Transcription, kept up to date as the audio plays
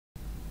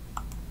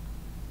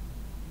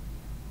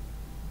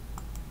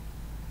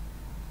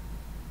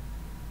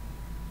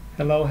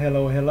Hello,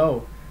 hello,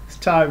 hello. It's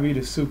Tyree,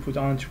 the super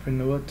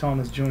entrepreneur,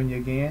 Thomas Jr.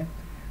 again.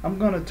 I'm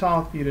going to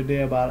talk to you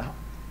today about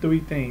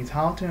three things: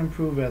 how to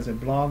improve as a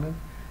blogger,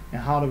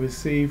 and how to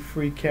receive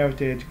free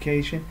character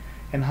education,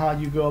 and how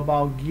you go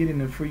about getting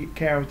the free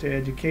character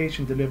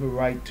education delivered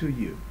right to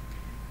you.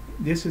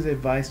 This is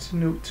advice to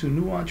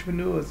new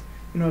entrepreneurs.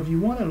 If you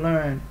want to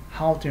learn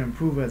how to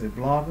improve as a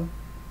blogger,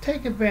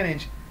 take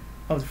advantage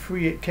of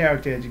free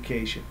character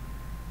education.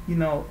 you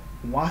know,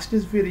 Watch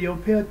this video,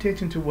 pay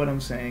attention to what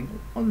I'm saying,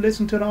 or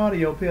listen to the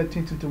audio, pay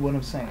attention to what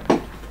I'm saying.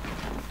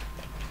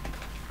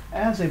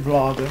 As a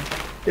blogger,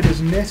 it is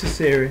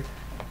necessary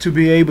to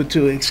be able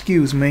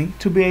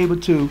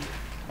to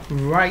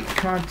write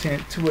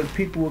content to what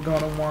people are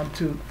going to want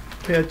to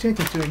pay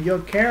attention to, and your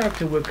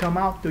character will come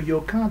out through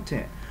your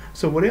content.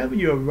 So whatever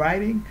you're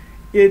writing,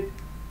 it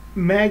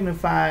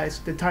magnifies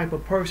the type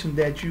of person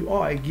that you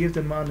are. It gives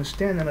them an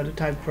understanding of the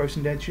type of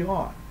person that you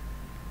are.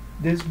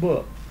 This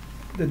book,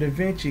 The Da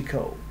Vinci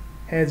Code,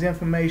 has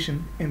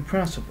information and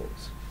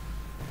principles.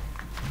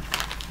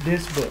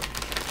 This book,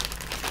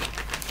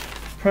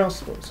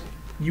 Principles.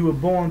 You were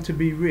born to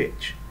be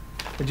rich.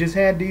 I just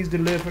had these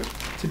delivered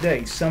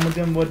today. Some of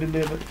them were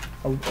delivered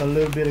a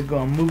little bit ago.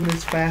 I'm moving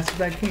as fast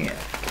as I can.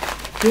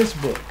 This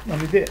book,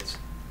 this.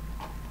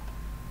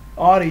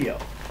 Audio.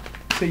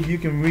 So you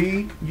can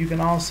read, you can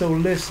also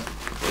listen.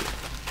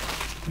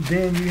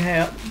 Then you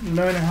have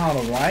learning how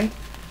to write.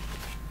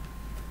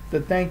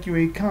 The Thank You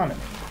Economy.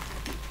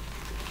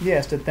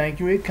 Yes, the Thank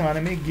You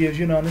Economy gives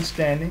you an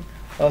understanding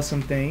of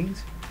some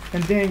things.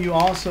 And then you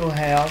also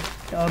have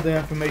other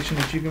information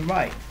that you can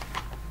write.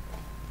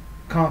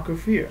 Conquer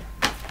Fear.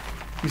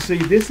 You see,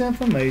 this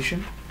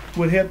information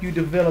will help you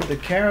develop the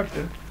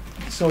character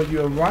so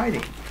you're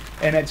writing.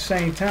 And at the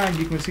same time,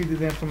 you can receive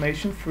this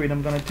information free. And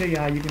I'm going to tell you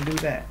how you can do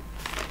that.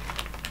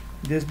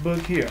 This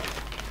book here,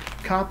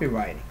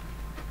 Copywriting.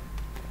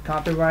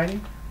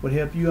 Copywriting will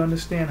help you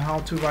understand how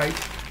to write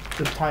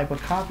the type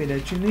of copy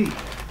that you need.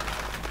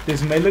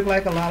 This may look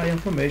like a lot of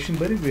information,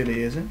 but it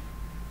really isn't.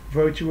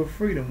 Virtual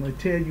Freedom will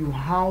tell you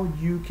how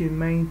you can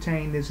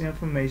maintain this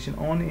information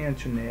on the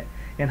internet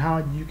and how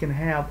you can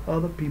have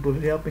other people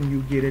helping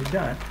you get it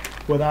done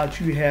without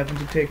you having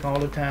to take all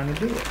the time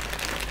to do it.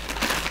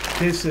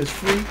 This is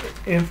free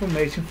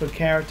information for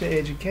character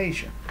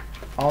education.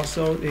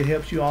 Also, it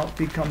helps you all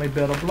become a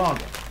better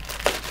blogger.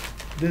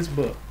 This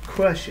book,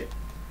 Crush It.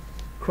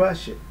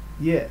 Crush It,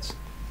 yes.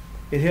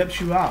 It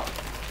helps you out.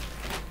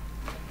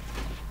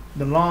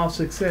 The Law of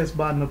Success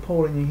by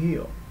Napoleon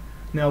Hill.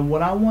 Now,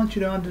 what I want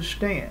you to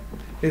understand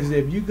is that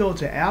if you go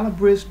to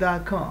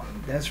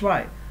Alibris.com, that's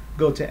right,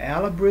 go to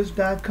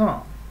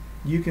Alibris.com,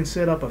 you can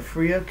set up a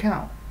free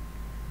account.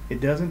 It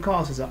doesn't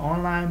cost. It's an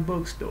online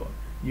bookstore.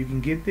 You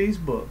can get these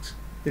books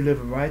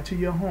delivered right to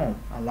your home.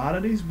 A lot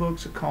of these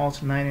books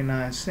cost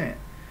 99 cents.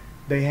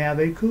 They have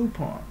a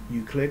coupon.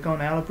 You click on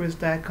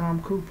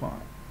Alibris.com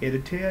coupon.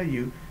 It'll tell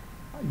you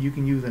you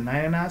can use a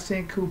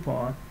 99-cent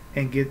coupon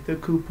and get the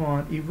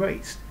coupon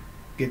erased.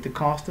 Get the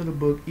cost of the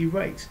book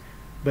erased.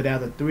 But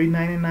at a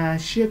 $3.99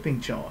 shipping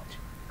charge,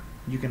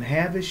 you can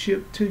have it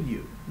shipped to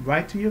you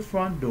right to your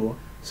front door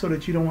so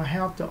that you don't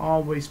have to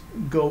always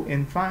go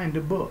and find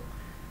the book.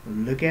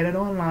 Look at it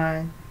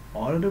online,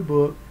 order the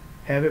book,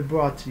 have it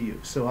brought to you.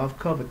 So I've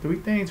covered three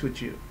things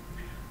with you.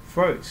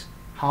 First,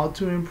 how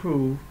to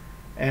improve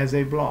as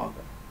a blogger.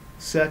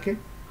 Second,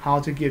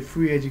 how to get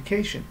free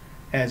education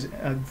as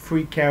a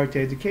free character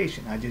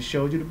education. I just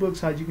showed you the books,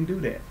 how you can do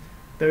that.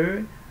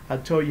 Third, I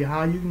told you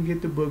how you can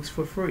get the books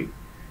for free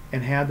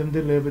and have them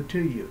delivered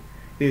to you.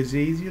 It is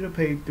easier to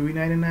pay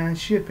 $3.99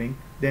 shipping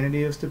than it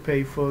is to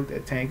pay for a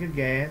tank of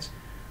gas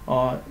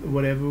or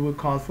whatever it would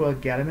cost for a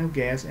gallon of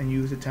gas and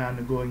use the time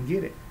to go and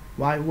get it.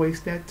 Why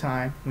waste that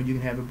time when you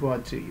can have it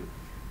brought to you?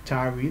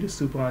 Tyree, the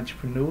super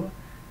entrepreneur,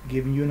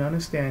 giving you an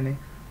understanding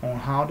on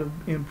how to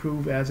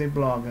improve as a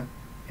blogger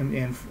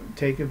and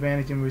take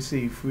advantage and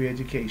receive free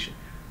education.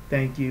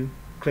 Thank you.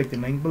 Click the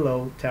link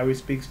below,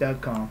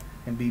 TyreeSpeaks.com,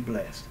 and be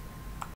blessed.